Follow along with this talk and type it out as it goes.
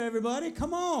Everybody,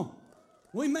 come on.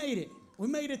 We made it. We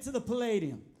made it to the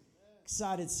Palladium.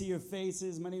 Excited to see your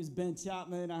faces. My name is Ben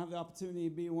Chapman. I have the opportunity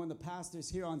to be one of the pastors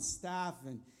here on staff,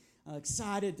 and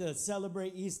excited to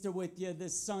celebrate Easter with you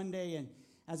this Sunday. And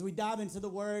as we dive into the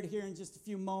Word here in just a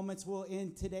few moments, we'll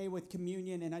end today with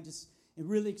communion, and I just am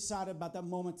really excited about that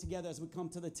moment together as we come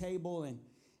to the table. And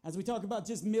as we talk about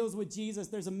just meals with Jesus,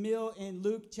 there's a meal in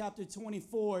Luke chapter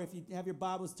 24. If you have your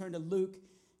Bibles, turn to Luke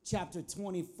chapter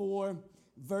 24.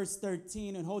 Verse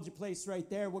 13, and hold your place right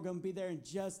there. We're going to be there in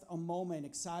just a moment.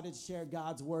 Excited to share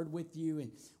God's word with you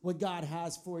and what God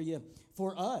has for you,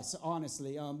 for us,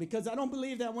 honestly. Because I don't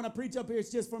believe that when I preach up here, it's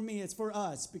just for me. It's for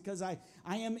us. Because I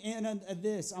am in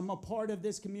this. I'm a part of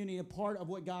this community, a part of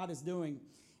what God is doing.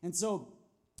 And so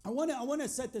I want to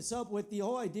set this up with the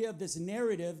whole idea of this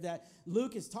narrative that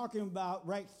Luke is talking about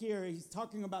right here. He's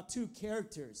talking about two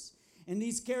characters. And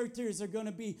these characters are going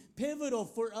to be pivotal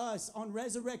for us on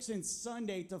Resurrection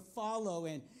Sunday to follow.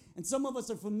 And some of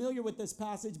us are familiar with this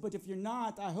passage, but if you're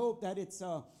not, I hope that it's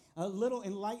a little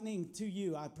enlightening to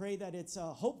you. I pray that it's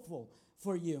hopeful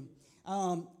for you.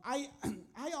 I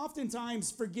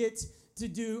oftentimes forget to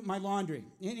do my laundry.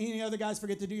 Any other guys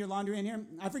forget to do your laundry in here?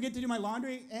 I forget to do my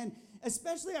laundry, and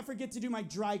especially I forget to do my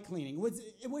dry cleaning,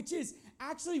 which is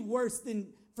actually worse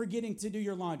than forgetting to do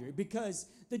your laundry, because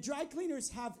the dry cleaners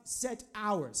have set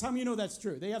hours. How many of you know that's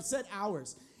true? They have set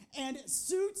hours. And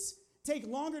suits take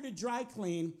longer to dry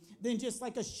clean than just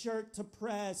like a shirt to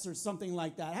press or something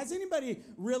like that. Has anybody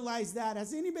realized that?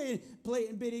 Has anybody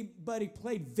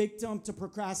played victim to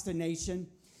procrastination?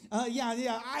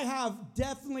 Yeah, I have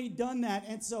definitely done that.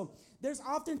 And so there's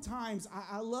oftentimes,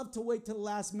 I love to wait till the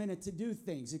last minute to do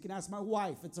things. You can ask my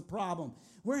wife. It's a problem.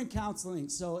 We're in counseling,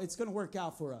 so it's going to work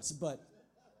out for us. But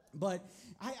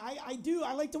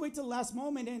I like to wait till the last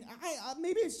moment, and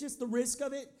maybe it's just the risk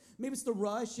of it. Maybe it's the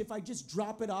rush. If I just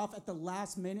drop it off at the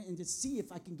last minute and just see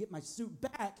if I can get my suit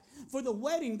back for the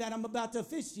wedding that I'm about to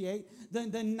officiate,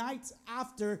 then the night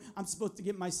after I'm supposed to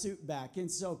get my suit back.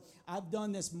 And so I've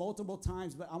done this multiple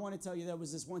times, but I want to tell you there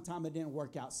was this one time it didn't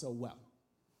work out so well.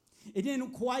 It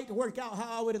didn't quite work out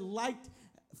how I would have liked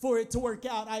for it to work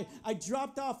out. I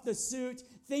dropped off the suit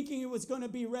thinking it was going to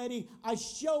be ready. I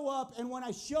show up, and when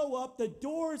I show up, the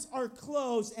doors are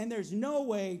closed, and there's no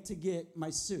way to get my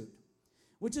suit,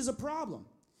 which is a problem.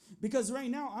 Because right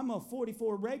now, I'm a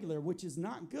 44 regular, which is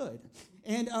not good.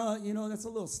 And, that's a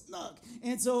little snug.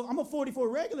 And so I'm a 44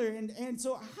 regular, and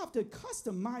so I have to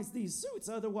customize these suits.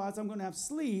 Otherwise, I'm going to have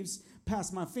sleeves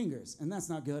past my fingers, and that's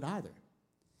not good either.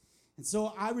 And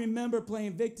so I remember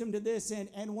playing victim to this,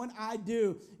 and when I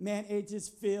do, man, it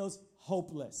just feels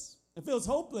hopeless. It feels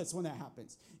hopeless when that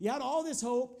happens. You had all this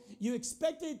hope. You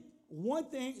expected one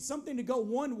thing, something to go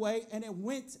one way, and it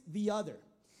went the other.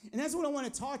 And that's what I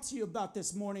want to talk to you about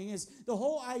this morning. Is the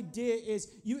whole idea is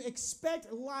you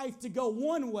expect life to go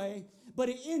one way, but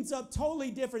it ends up totally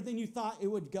different than you thought it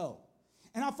would go.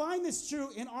 And I find this true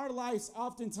in our lives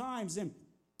oftentimes, and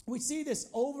we see this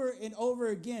over and over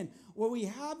again, where we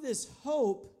have this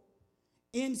hope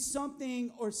in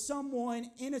something or someone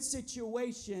in a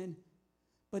situation,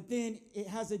 but then it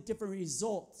has a different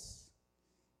result,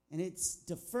 and it's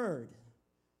deferred.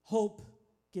 Hope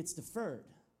gets deferred.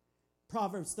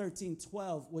 Proverbs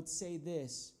 13:12 would say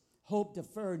this: hope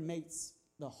deferred makes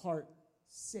the heart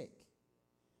sick,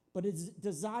 but its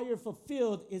desire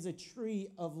fulfilled is a tree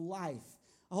of life.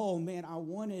 Oh man, I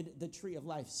wanted the tree of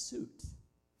life suit,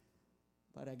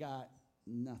 but I got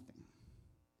nothing.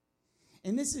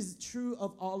 And this is true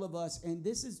of all of us, and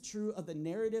this is true of the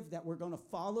narrative that we're going to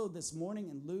follow this morning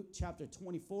in Luke chapter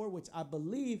 24, which I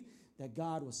believe that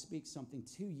God will speak something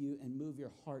to you and move your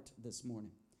heart this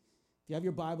morning. If you have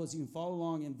your Bibles, you can follow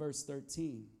along in verse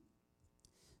 13.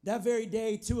 That very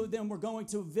day, two of them were going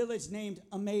to a village named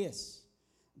Emmaus,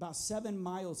 about 7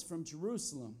 miles from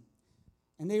Jerusalem.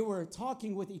 And they were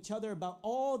talking with each other about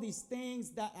all these things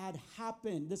that had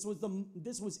happened. This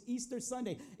was Easter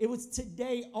Sunday. It was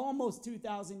today, almost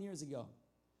 2,000 years ago.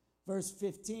 Verse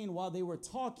 15, while they were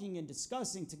talking and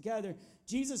discussing together,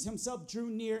 Jesus himself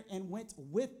drew near and went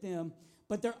with them,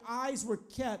 but their eyes were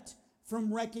kept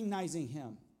from recognizing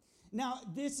him. Now,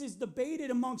 this is debated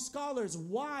among scholars.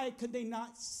 Why could they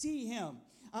not see him?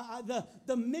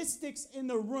 The mystics in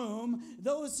the room,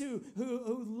 those who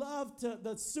love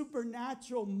the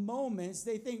supernatural moments,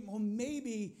 they think, well,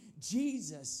 maybe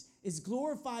Jesus, his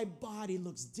glorified body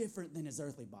looks different than his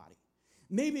earthly body.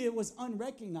 Maybe it was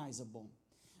unrecognizable.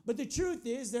 But the truth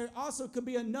is, there also could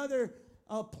be another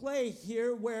play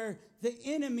here where the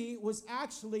enemy was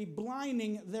actually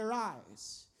blinding their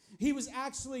eyes. He was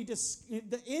actually,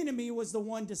 the enemy was the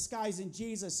one disguising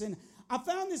Jesus. And I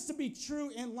found this to be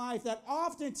true in life, that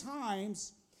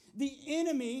oftentimes the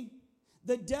enemy,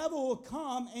 the devil will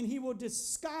come and he will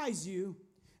disguise you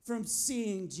from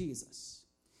seeing Jesus.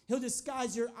 He'll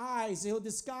disguise your eyes. He'll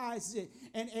disguise it.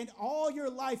 And all your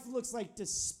life looks like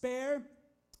despair.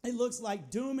 It looks like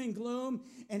doom and gloom.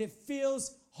 And it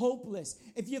feels hopeless.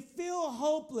 If you feel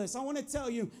hopeless, I want to tell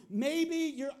you, maybe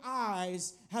your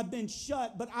eyes have been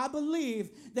shut. But I believe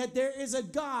that there is a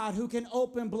God who can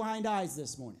open blind eyes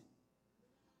this morning.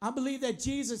 I believe that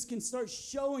Jesus can start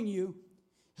showing you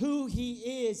who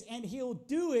he is. And he'll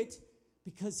do it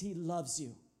because he loves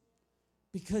you.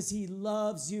 Because he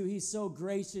loves you. He's so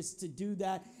gracious to do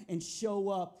that and show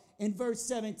up. In verse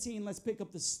 17, let's pick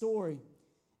up the story.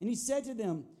 And he said to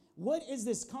them, what is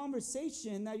this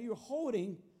conversation that you're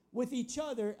holding with each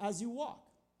other as you walk?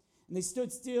 And they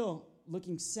stood still,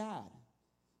 looking sad.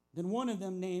 Then one of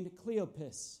them, named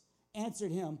Cleopas,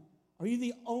 answered him, are you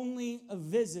the only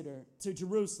visitor to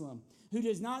Jerusalem who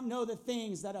does not know the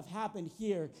things that have happened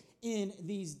here in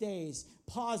these days?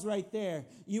 Pause right there.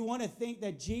 You want to think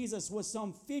that Jesus was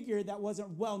some figure that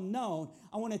wasn't well known.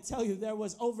 I want to tell you there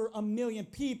was over 1 million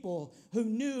people who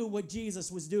knew what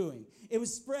Jesus was doing. It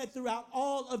was spread throughout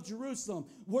all of Jerusalem.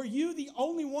 Were you the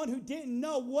only one who didn't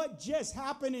know what just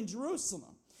happened in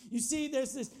Jerusalem? You see,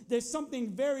 there's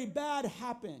something very bad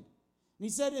happened. And he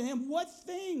said to him, what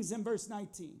things? In verse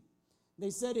 19, they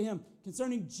said to him,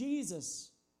 concerning Jesus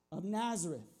of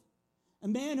Nazareth, a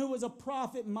man who was a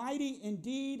prophet, mighty in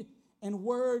deed and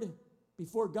word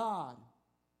before God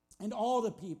and all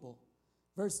the people.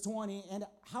 Verse 20, and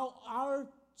how our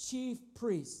chief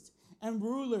priests and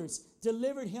rulers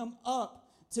delivered him up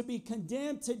to be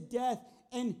condemned to death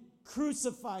and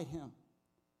crucified him.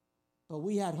 But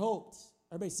we had hoped.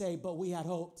 Everybody say, but we had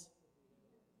hoped.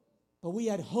 But we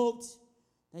had hoped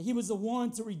that he was the one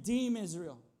to redeem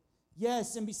Israel.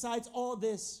 Yes, and besides all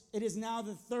this, it is now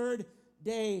the third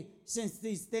day since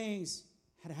these things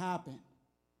had happened.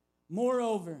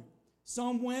 Moreover,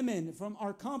 some women from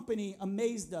our company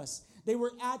amazed us. They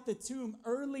were at the tomb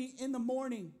early in the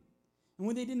morning. And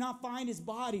when they did not find his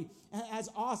body, as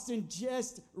Austin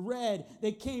just read,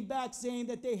 they came back saying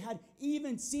that they had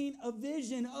even seen a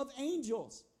vision of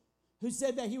angels who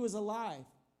said that he was alive.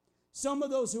 Some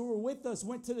of those who were with us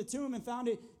went to the tomb and found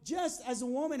it just as the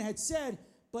woman had said,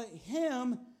 but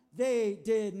him they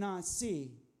did not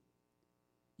see.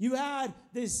 You had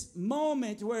this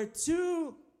moment where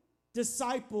two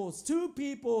disciples, two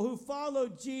people who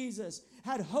followed Jesus,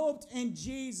 had hoped in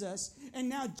Jesus, and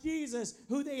now Jesus,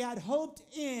 who they had hoped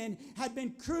in, had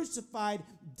been crucified,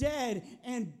 dead,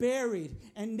 and buried.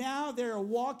 And now they're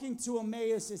walking to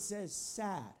Emmaus, it says,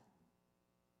 sad,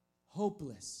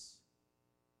 hopeless,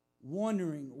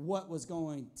 wondering what was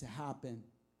going to happen.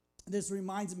 This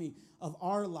reminds me of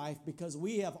our life because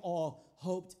we have all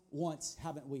hoped once,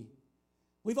 haven't we?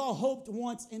 We've all hoped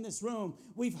once in this room.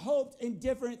 We've hoped in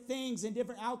different things and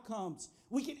different outcomes.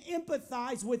 We can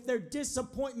empathize with their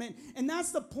disappointment. And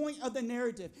that's the point of the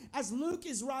narrative. As Luke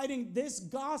is writing this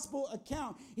gospel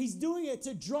account, he's doing it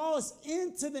to draw us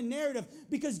into the narrative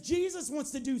because Jesus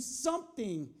wants to do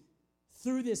something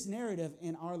through this narrative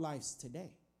in our lives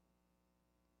today.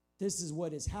 This is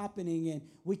what is happening, and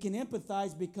we can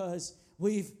empathize because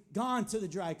we've gone to the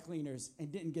dry cleaners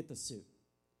and didn't get the suit.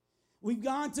 We've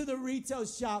gone to the retail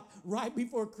shop right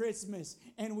before Christmas,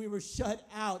 and we were shut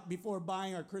out before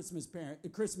buying our Christmas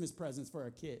presents for our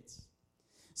kids.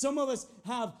 Some of us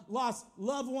have lost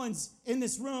loved ones in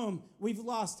this room. We've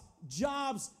lost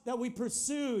jobs that we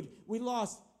pursued. We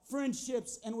lost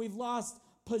friendships, and we've lost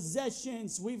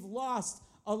possessions. We've lost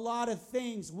a lot of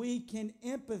things. We can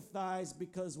empathize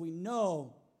because we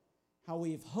know how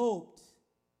we've hoped,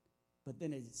 but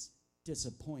then it's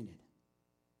disappointed.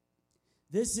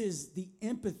 This is the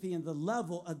empathy and the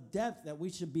level of depth that we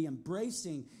should be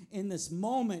embracing in this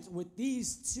moment with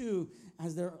these two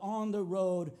as they're on the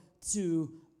road to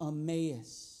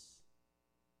Emmaus.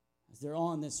 As they're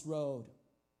on this road,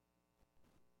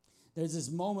 there's this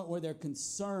moment where they're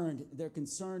concerned. They're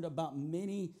concerned about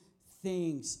many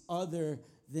things other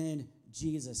than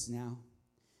Jesus now.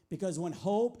 Because when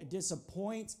hope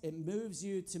disappoints, it moves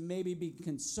you to maybe be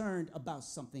concerned about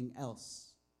something else.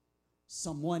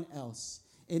 Someone else.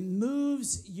 It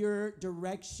moves your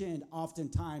direction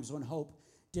oftentimes when hope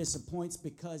disappoints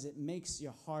because it makes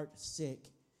your heart sick.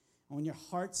 And when your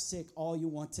heart's sick, all you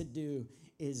want to do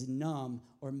is numb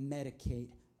or medicate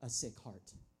a sick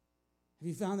heart. Have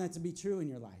you found that to be true in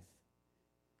your life?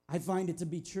 I find it to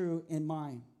be true in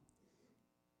mine.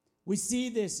 We see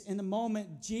this in the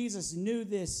moment. Jesus knew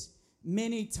this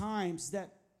many times,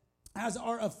 that as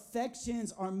our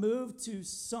affections are moved to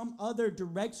some other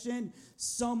direction,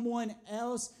 someone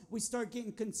else, we start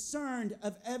getting concerned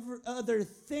of other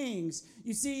things.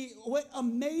 You see, what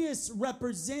Emmaus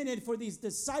represented for these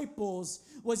disciples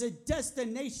was a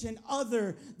destination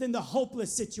other than the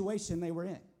hopeless situation they were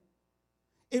in.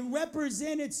 It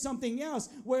represented something else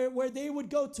where they would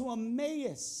go to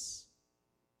Emmaus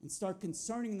and start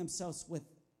concerning themselves with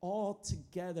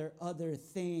altogether other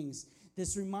things.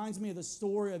 This reminds me of the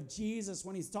story of Jesus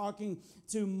when he's talking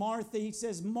to Martha. He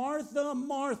says, Martha,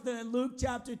 Martha, in Luke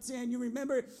chapter 10. You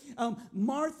remember,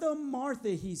 Martha, Martha,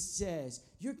 he says,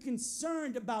 you're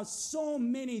concerned about so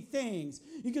many things.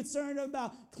 You're concerned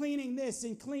about cleaning this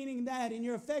and cleaning that, and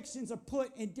your affections are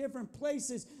put in different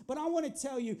places. But I want to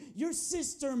tell you, your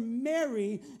sister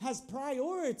Mary has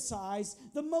prioritized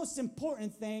the most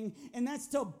important thing, and that's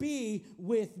to be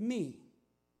with me.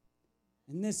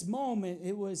 In this moment,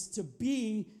 it was to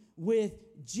be with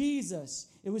Jesus.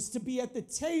 It was to be at the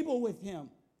table with him.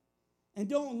 And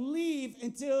don't leave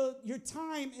until your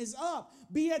time is up.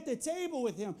 Be at the table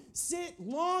with him. Sit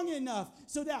long enough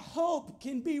so that hope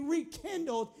can be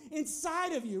rekindled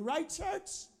inside of you. Right, church?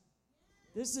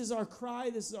 This is our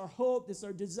cry. This is our hope. This is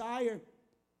our desire.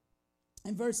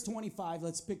 In verse 25,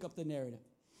 let's pick up the narrative.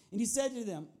 And he said to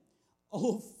them,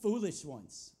 "O foolish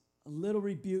ones," a little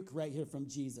rebuke right here from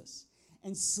Jesus,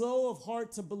 "and slow of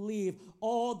heart to believe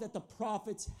all that the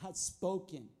prophets had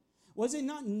spoken. Was it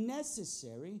not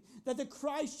necessary that the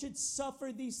Christ should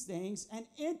suffer these things and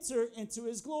enter into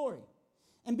his glory?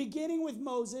 And beginning with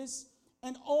Moses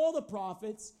and all the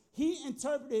prophets, he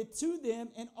interpreted to them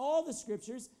in all the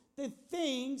scriptures the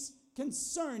things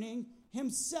concerning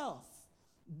himself."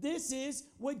 This is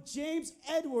what James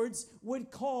Edwards would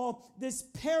call this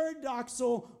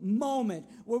paradoxical moment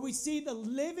where we see the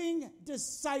living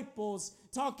disciples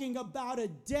talking about a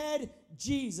dead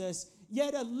Jesus,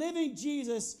 yet a living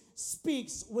Jesus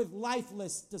speaks with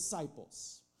lifeless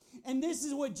disciples. And this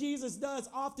is what Jesus does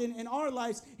often in our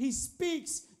lives. He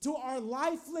speaks to our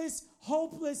lifeless,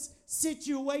 hopeless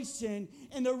situation.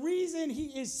 And the reason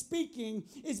he is speaking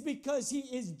is because he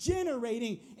is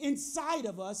generating inside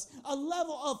of us a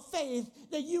level of faith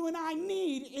that you and I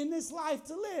need in this life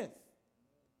to live.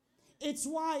 It's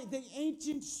why the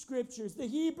ancient scriptures, the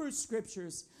Hebrew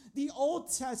scriptures, the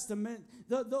Old Testament,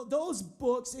 those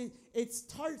books, it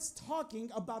starts talking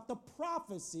about the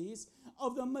prophecies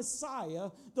of the Messiah,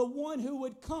 the one who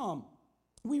would come.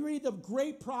 We read the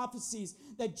great prophecies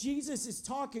that Jesus is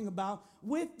talking about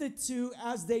with the two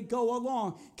as they go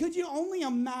along. Could you only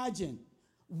imagine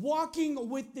walking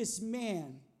with this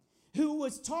man who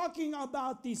was talking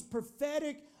about these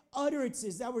prophetic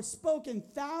utterances that were spoken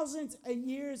thousands of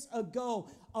years ago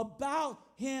about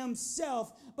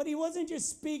himself? But he wasn't just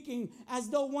speaking as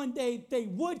though one day they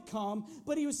would come,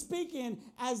 but he was speaking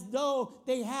as though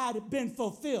they had been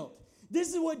fulfilled.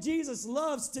 This is what Jesus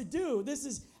loves to do. This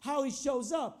is how he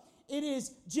shows up. It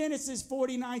is Genesis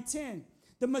 49:10.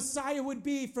 The Messiah would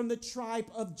be from the tribe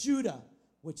of Judah,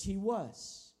 which he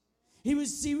was. He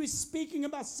was speaking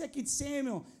about 2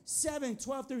 Samuel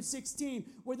 7:12 through 16,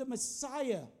 where the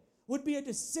Messiah would be a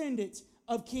descendant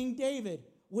of King David,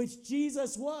 which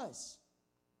Jesus was.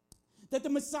 That the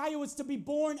Messiah was to be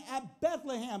born at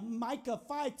Bethlehem. Micah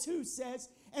 5:2 says,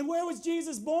 and where was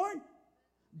Jesus born?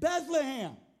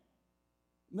 Bethlehem.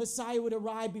 Messiah would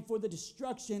arrive before the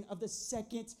destruction of the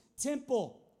second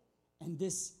temple. And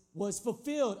this was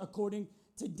fulfilled according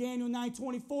to Daniel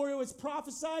 9:24. It was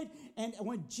prophesied. And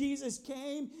when Jesus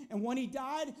came and when he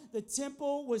died, the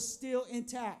temple was still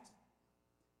intact.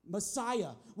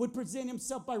 Messiah would present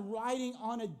himself by riding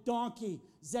on a donkey.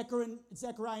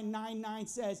 Zechariah 9:9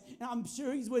 says, and I'm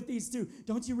sure he's with these two.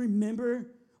 Don't you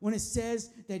remember when it says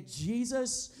that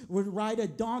Jesus would ride a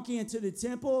donkey into the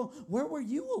temple? Where were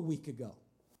you a week ago?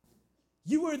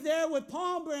 You were there with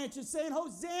palm branches saying,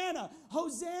 Hosanna,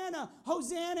 Hosanna,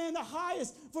 Hosanna in the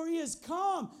highest, for he has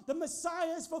come. The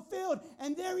Messiah is fulfilled.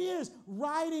 And there he is,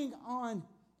 riding on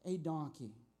a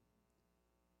donkey.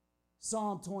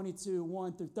 Psalm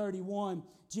 22:1 through 31,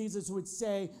 Jesus would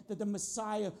say that the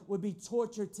Messiah would be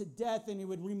tortured to death, and he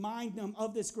would remind them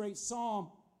of this great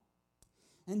psalm.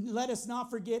 And let us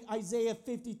not forget Isaiah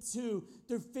 52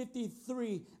 through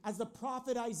 53, as the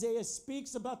prophet Isaiah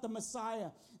speaks about the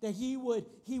Messiah, that he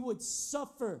would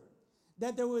suffer,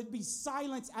 that there would be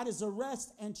silence at his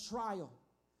arrest and trial,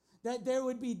 that there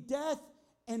would be death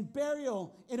and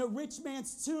burial in a rich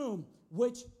man's tomb,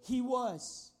 which he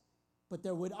was. But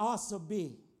there would also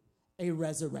be a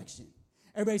resurrection.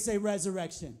 Everybody say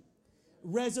resurrection.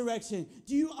 resurrection.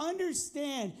 Do you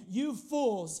understand, you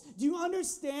fools? Do you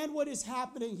understand what is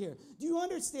happening here? Do you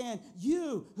understand,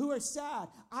 you who are sad?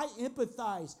 I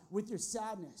empathize with your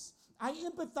sadness. I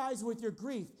empathize with your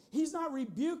grief. He's not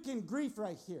rebuking grief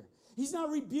right here. He's not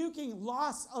rebuking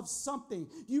loss of something.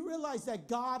 Do you realize that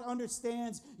God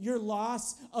understands your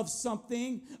loss of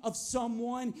something, of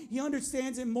someone? He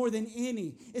understands it more than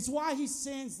any. It's why he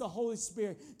sends the Holy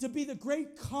Spirit to be the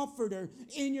great comforter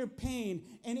in your pain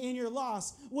and in your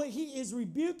loss. What he is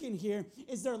rebuking here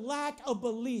is their lack of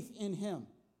belief in him.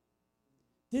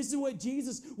 This is what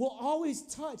Jesus will always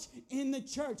touch in the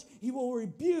church. He will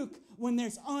rebuke when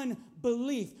there's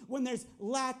unbelief, when there's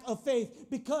lack of faith.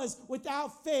 Because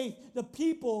without faith, the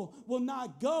people will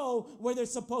not go where they're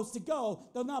supposed to go.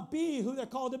 They'll not be who they're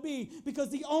called to be. Because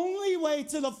the only way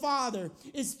to the Father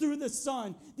is through the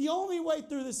Son. The only way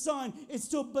through the Son is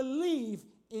to believe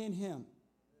in him.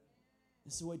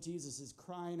 This is what Jesus is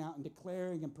crying out and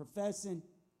declaring and professing.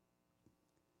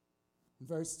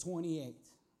 Verse 28.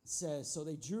 Says, so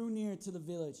they drew near to the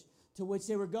village to which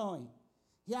they were going.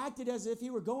 He acted as if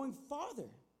he were going farther.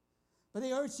 But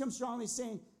they urged him strongly,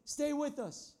 saying, stay with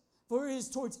us, for it is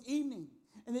towards evening,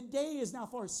 and the day is now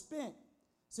far spent.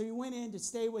 So he went in to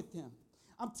stay with them.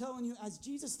 I'm telling you, as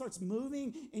Jesus starts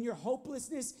moving in your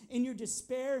hopelessness, in your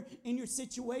despair, in your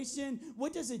situation,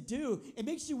 what does it do? It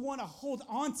makes you want to hold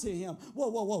on to him.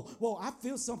 Whoa. I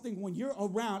feel something when you're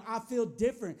around. I feel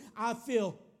different. I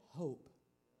feel hope.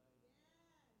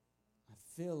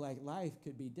 Feel like life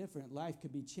could be different. Life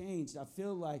could be changed. I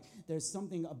feel like there's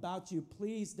something about you.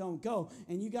 Please don't go.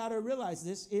 And you got to realize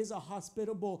this is a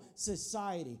hospitable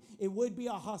society. It would be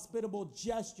a hospitable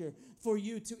gesture for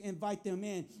you to invite them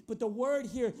in. But the word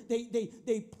here,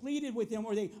 they pleaded with him,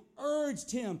 or they urged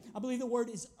him. I believe the word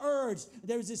is urged.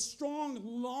 There's this strong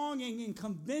longing and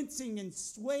convincing and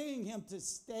swaying him to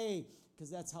stay,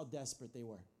 because that's how desperate they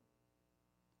were.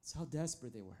 That's how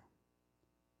desperate they were.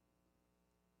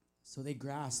 So they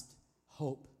grasped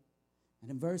hope.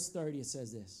 And in verse 30 it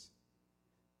says this.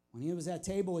 When he was at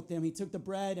table with them, he took the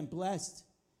bread and blessed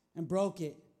and broke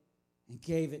it and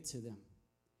gave it to them.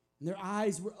 And their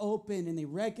eyes were open and they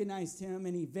recognized him,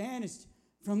 and he vanished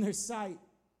from their sight.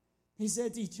 He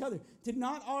said to each other, did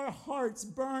not our hearts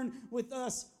burn with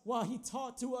us while he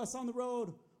taught to us on the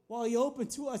road, while he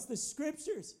opened to us the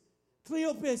scriptures?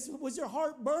 Cleopas, was your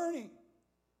heart burning?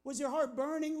 Was your heart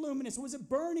burning, Luminous? Was it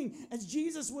burning as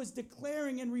Jesus was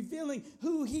declaring and revealing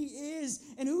who he is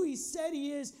and who he said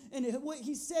he is and what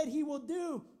he said he will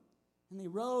do? And they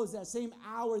rose that same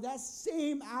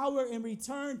hour, and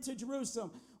returned to Jerusalem.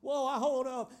 Whoa, hold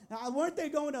up. Now, weren't they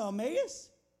going to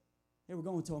Emmaus? They were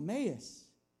going to Emmaus.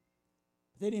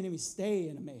 But they didn't even stay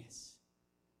in Emmaus.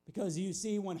 Because you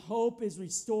see, when hope is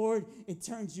restored, it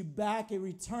turns you back. It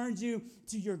returns you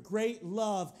to your great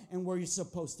love and where you're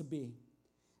supposed to be.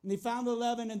 And they found the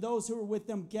 11 and those who were with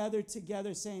them gathered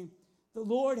together, saying, the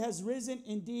Lord has risen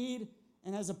indeed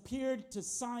and has appeared to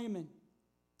Simon.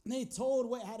 And they told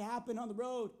what had happened on the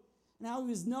road and how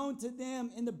he was known to them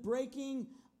in the breaking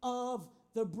of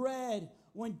the bread.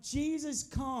 When Jesus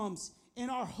comes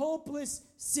in our hopeless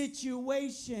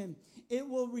situation, it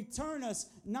will return us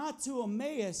not to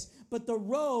Emmaus, but the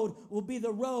road will be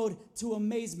the road to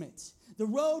amazement. The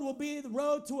road will be the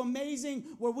road to amazing,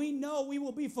 where we know we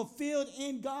will be fulfilled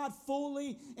in God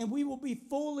fully, and we will be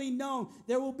fully known.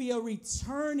 There will be a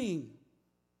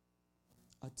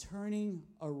turning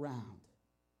around.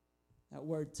 That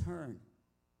word turn,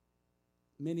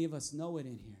 many of us know it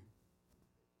in here.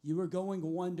 You were going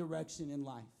one direction in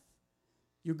life.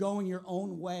 You're going your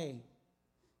own way.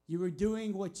 You were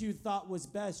doing what you thought was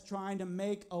best, trying to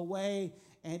make a way,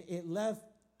 and it left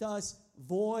us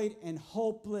void and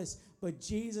hopeless. But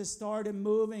Jesus started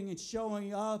moving and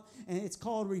showing up, and it's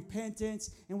called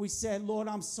repentance. And we said, Lord,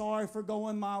 I'm sorry for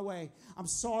going my way. I'm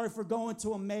sorry for going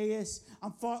to Emmaus.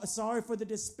 I'm sorry for the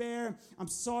despair. I'm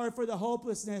sorry for the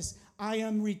hopelessness. I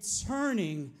am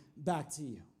returning back to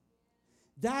you.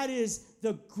 That is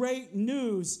the great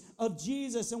news of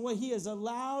Jesus, and what he has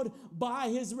allowed by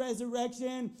his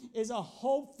resurrection is a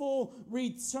hopeful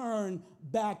return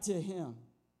back to him.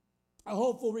 A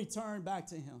hopeful return back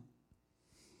to him.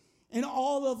 In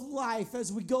all of life,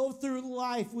 as we go through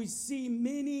life, we see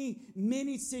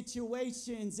many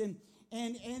situations. And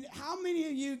how many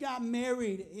of you got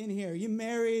married in here? You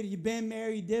married, you've been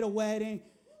married, you did a wedding.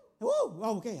 Woo!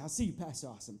 Okay, I see you, Pastor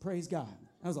Austin. Praise God.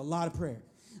 That was a lot of prayer.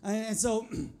 And so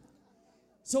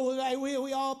like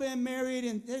we all been married,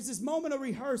 and there's this moment of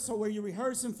rehearsal where you're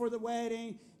rehearsing for the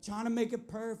wedding, trying to make it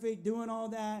perfect, doing all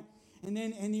that.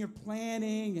 And you're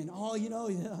planning and all,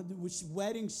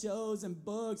 wedding shows and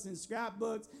books and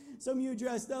scrapbooks. Some of you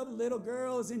dressed up, little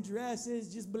girls in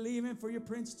dresses, just believing for your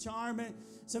Prince Charming.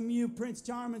 Some of you Prince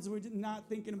Charmings were not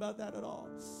thinking about that at all.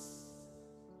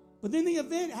 But then the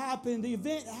event happened.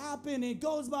 And it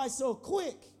goes by so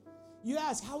quick. You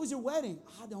ask, how was your wedding?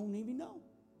 I don't even know.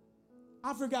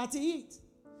 I forgot to eat.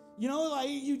 You know, like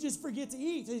you just forget to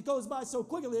eat. It goes by so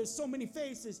quickly. There's so many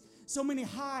faces, so many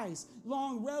highs,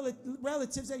 long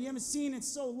relatives that you haven't seen in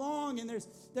so long. And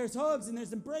there's hugs and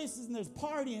there's embraces and there's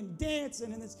partying and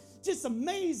dancing. And it's just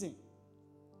amazing.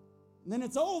 And then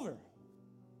it's over.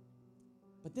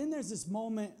 But then there's this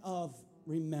moment of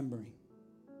remembering.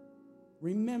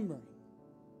 Remembering.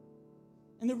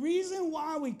 And the reason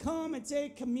why we come and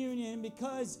take communion,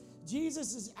 because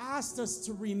Jesus has asked us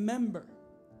to remember.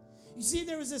 You see,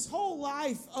 there was this whole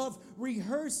life of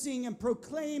rehearsing and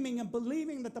proclaiming and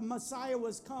believing that the Messiah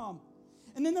was come.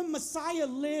 And then the Messiah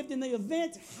lived and the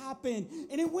event happened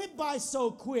and it went by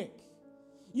so quick.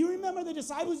 You remember the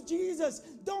disciples, Jesus,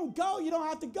 don't go. You don't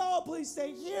have to go. Please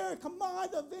stay here. Come on,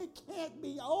 the event can't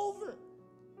be over.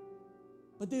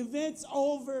 But the event's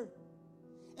over.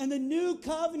 And the new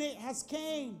covenant has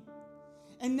came.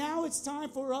 And now it's time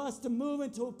for us to move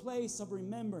into a place of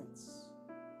remembrance.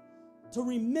 To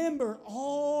remember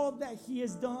all that he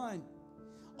has done.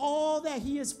 All that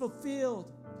he has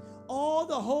fulfilled. All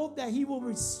the hope that he will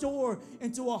restore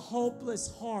into a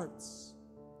hopeless heart.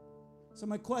 So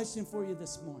my question for you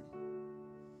this morning.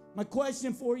 My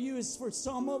question for you is, for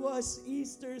some of us,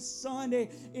 Easter Sunday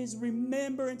is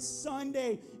Remembrance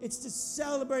Sunday. It's to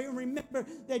celebrate and remember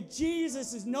that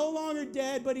Jesus is no longer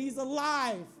dead, but he's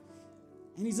alive.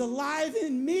 And he's alive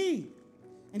in me.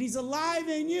 And he's alive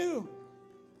in you.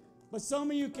 But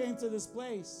some of you came to this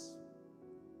place.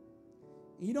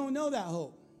 And you don't know that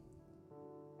hope.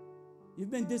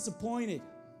 You've been disappointed,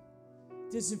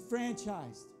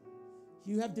 disenfranchised.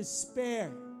 You have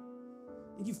despair.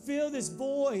 And you feel this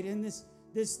void and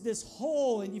this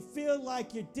hole, and you feel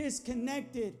like you're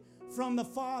disconnected from the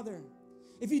Father.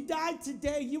 If you died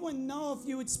today, you wouldn't know if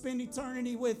you would spend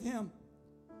eternity with him.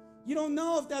 You don't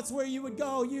know if that's where you would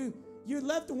go. You're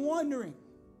left wondering.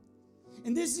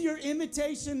 And this is your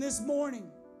invitation this morning.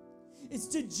 It's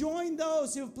to join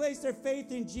those who have placed their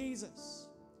faith in Jesus.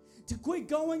 To quit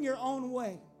going your own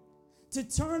way. To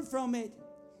turn from it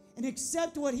and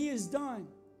accept what he has done.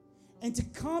 And to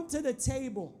come to the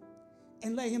table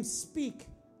and let him speak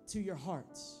to your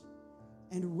hearts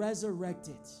and resurrect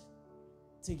it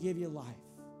to give you life.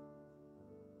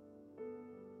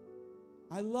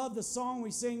 I love the song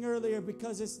we sang earlier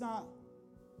because it's not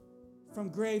from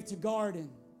grave to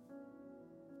garden,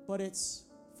 but it's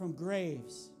from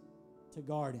graves to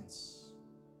gardens.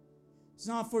 It's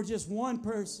not for just one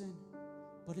person,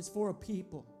 but it's for a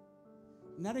people.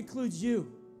 And that includes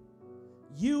you.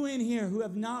 You in here who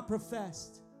have not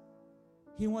professed,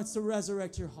 he wants to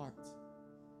resurrect your heart.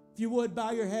 If you would,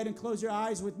 bow your head and close your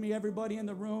eyes with me, everybody in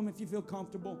the room, if you feel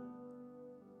comfortable.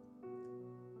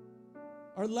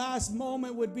 Our last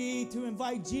moment would be to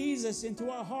invite Jesus into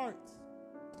our heart.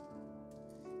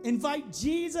 Invite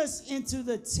Jesus into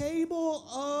the table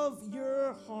of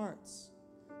your hearts.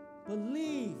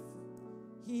 Believe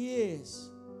he is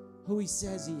who he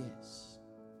says he is.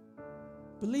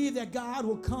 Believe that God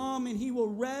will come and he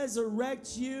will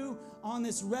resurrect you on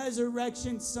this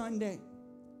Resurrection Sunday.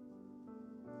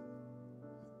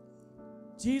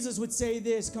 Jesus would say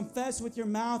this: confess with your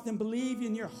mouth and believe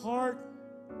in your heart.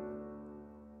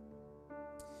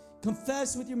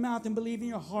 Confess with your mouth and believe in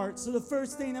your heart. So the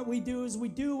first thing that we do is we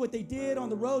do what they did on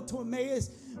the road to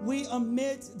Emmaus. We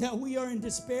admit that we are in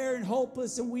despair and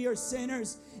hopeless and we are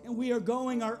sinners and we are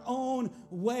going our own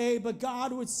way. But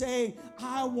God would say,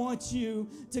 I want you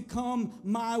to come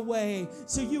my way.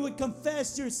 So you would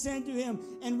confess your sin to him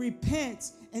and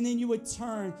repent, and then you would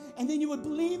turn. And then you would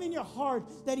believe in your heart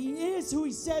that he is who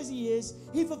he says he is.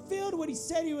 He fulfilled what he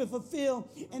said he would fulfill,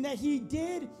 and that he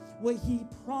did what he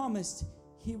promised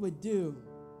he would do.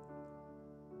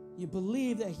 You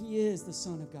believe that he is the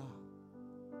Son of God.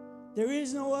 There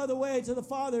is no other way to the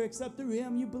Father except through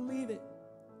him. You believe it.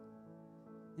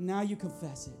 And now you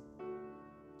confess it.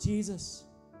 Jesus,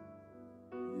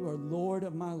 you are Lord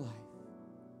of my life.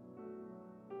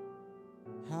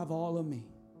 Have all of me.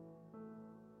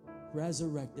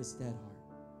 Resurrect this dead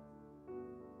heart.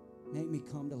 Make me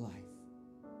come to life.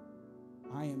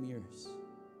 I am yours,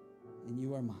 and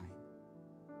you are mine.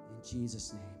 In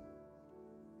Jesus' name.